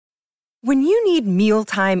When you need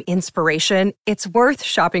mealtime inspiration, it's worth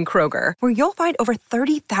shopping Kroger, where you'll find over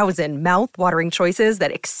 30,000 mouth-watering choices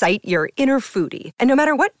that excite your inner foodie. And no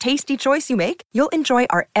matter what tasty choice you make, you'll enjoy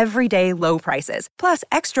our everyday low prices, plus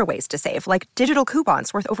extra ways to save, like digital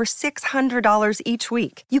coupons worth over $600 each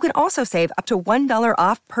week. You can also save up to $1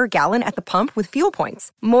 off per gallon at the pump with fuel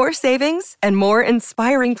points. More savings and more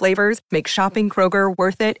inspiring flavors make shopping Kroger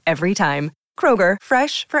worth it every time. Kroger,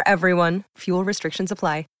 fresh for everyone. Fuel restrictions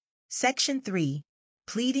apply. Section 3.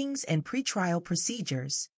 Pleadings and Pretrial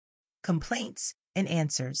Procedures. Complaints and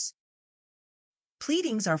Answers.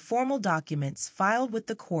 Pleadings are formal documents filed with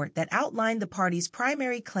the court that outline the parties'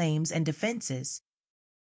 primary claims and defenses.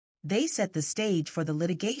 They set the stage for the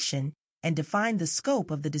litigation and define the scope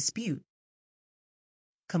of the dispute.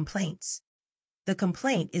 Complaints. The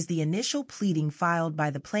complaint is the initial pleading filed by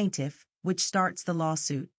the plaintiff, which starts the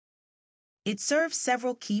lawsuit. It serves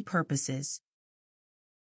several key purposes.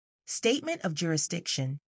 Statement of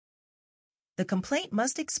jurisdiction. The complaint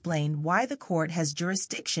must explain why the court has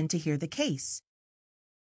jurisdiction to hear the case.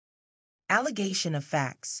 Allegation of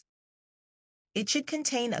facts. It should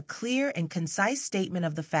contain a clear and concise statement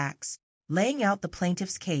of the facts, laying out the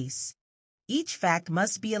plaintiff's case. Each fact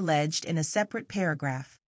must be alleged in a separate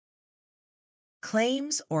paragraph.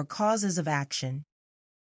 Claims or causes of action.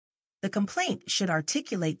 The complaint should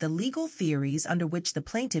articulate the legal theories under which the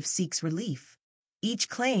plaintiff seeks relief. Each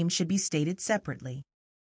claim should be stated separately.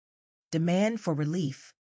 Demand for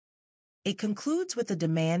relief. It concludes with a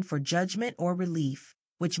demand for judgment or relief,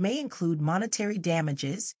 which may include monetary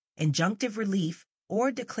damages, injunctive relief,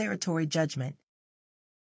 or declaratory judgment.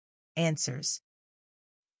 Answers.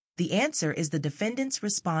 The answer is the defendant's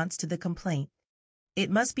response to the complaint.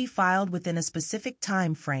 It must be filed within a specific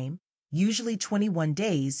time frame, usually 21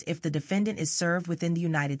 days if the defendant is served within the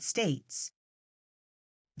United States.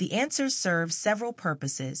 The answer serves several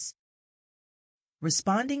purposes.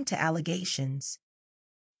 Responding to allegations.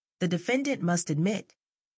 The defendant must admit,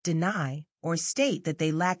 deny, or state that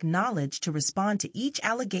they lack knowledge to respond to each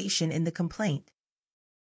allegation in the complaint.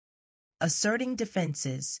 Asserting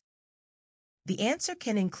defenses. The answer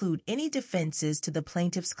can include any defenses to the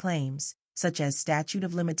plaintiff's claims, such as statute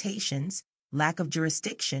of limitations, lack of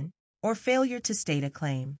jurisdiction, or failure to state a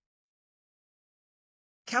claim.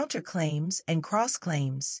 Counterclaims and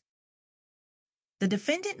crossclaims. The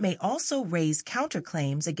defendant may also raise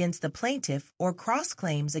counterclaims against the plaintiff or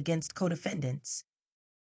crossclaims against co-defendants.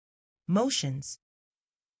 Motions.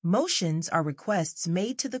 Motions are requests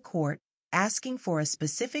made to the court asking for a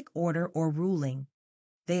specific order or ruling.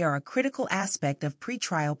 They are a critical aspect of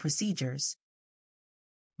pretrial procedures.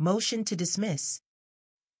 Motion to dismiss.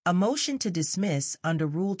 A motion to dismiss under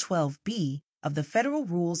Rule 12b of the Federal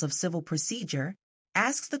Rules of Civil Procedure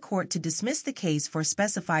asks the court to dismiss the case for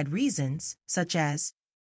specified reasons, such as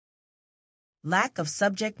lack of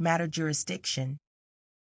subject matter jurisdiction,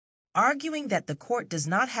 arguing that the court does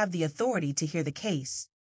not have the authority to hear the case,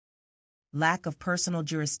 lack of personal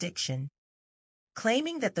jurisdiction,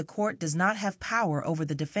 claiming that the court does not have power over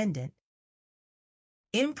the defendant,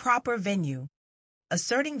 improper venue,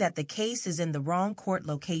 asserting that the case is in the wrong court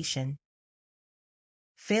location,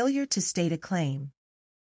 failure to state a claim,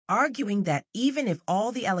 arguing that even if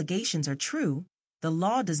all the allegations are true, the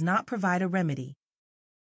law does not provide a remedy.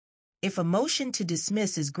 If a motion to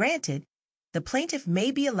dismiss is granted, the plaintiff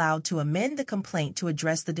may be allowed to amend the complaint to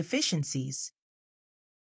address the deficiencies.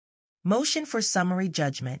 Motion for summary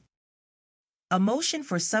judgment. A motion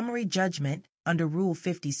for summary judgment under Rule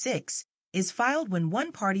 56 is filed when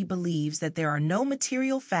one party believes that there are no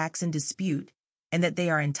material facts in dispute and that they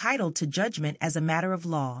are entitled to judgment as a matter of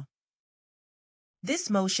law.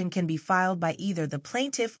 This motion can be filed by either the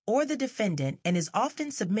plaintiff or the defendant and is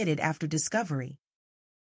often submitted after discovery.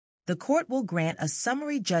 The court will grant a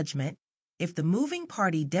summary judgment if the moving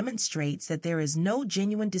party demonstrates that there is no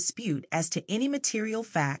genuine dispute as to any material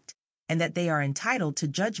fact and that they are entitled to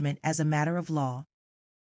judgment as a matter of law.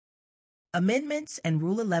 Amendments and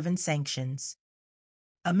Rule 11 sanctions.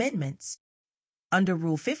 Amendments. Under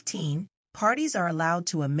Rule 15, parties are allowed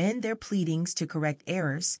to amend their pleadings to correct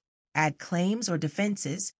errors, add claims or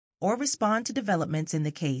defenses, or respond to developments in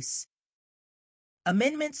the case.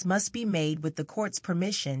 Amendments must be made with the court's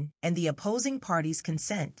permission and the opposing party's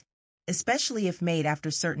consent, especially if made after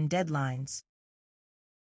certain deadlines.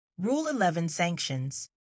 Rule 11 sanctions.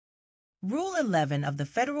 Rule 11 of the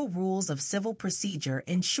Federal Rules of Civil Procedure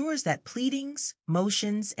ensures that pleadings,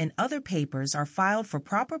 motions, and other papers are filed for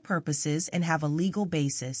proper purposes and have a legal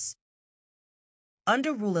basis.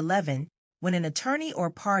 Under Rule 11, when an attorney or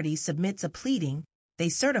party submits a pleading, they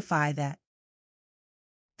certify that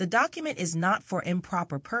the document is not for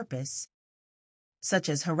improper purpose, such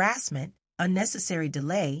as harassment, unnecessary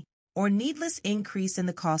delay, or needless increase in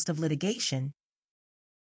the cost of litigation.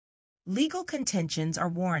 Legal contentions are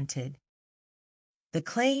warranted. The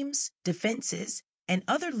claims, defenses, and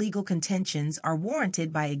other legal contentions are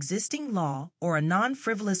warranted by existing law or a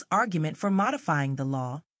non-frivolous argument for modifying the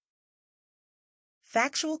law.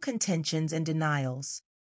 Factual contentions and denials.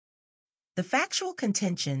 The factual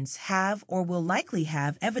contentions have or will likely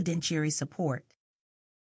have evidentiary support.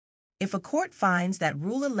 If a court finds that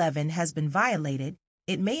Rule 11 has been violated,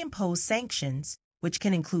 it may impose sanctions, which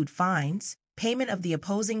can include fines, payment of the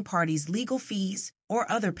opposing party's legal fees, or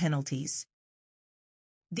other penalties.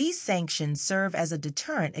 These sanctions serve as a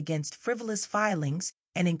deterrent against frivolous filings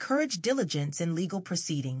and encourage diligence in legal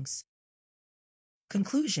proceedings.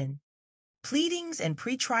 Conclusion: Pleadings and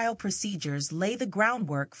pretrial procedures lay the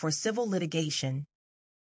groundwork for civil litigation.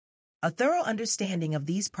 A thorough understanding of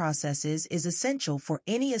these processes is essential for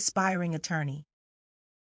any aspiring attorney.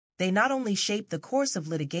 They not only shape the course of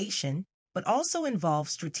litigation, but also involve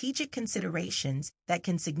strategic considerations that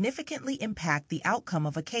can significantly impact the outcome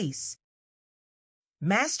of a case.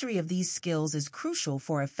 Mastery of these skills is crucial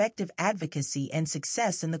for effective advocacy and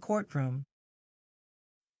success in the courtroom.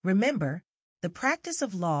 Remember, the practice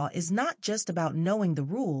of law is not just about knowing the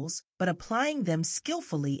rules, but applying them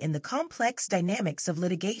skillfully in the complex dynamics of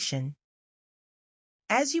litigation.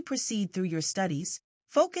 As you proceed through your studies,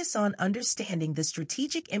 focus on understanding the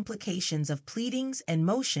strategic implications of pleadings and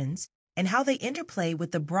motions and how they interplay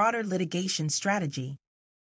with the broader litigation strategy.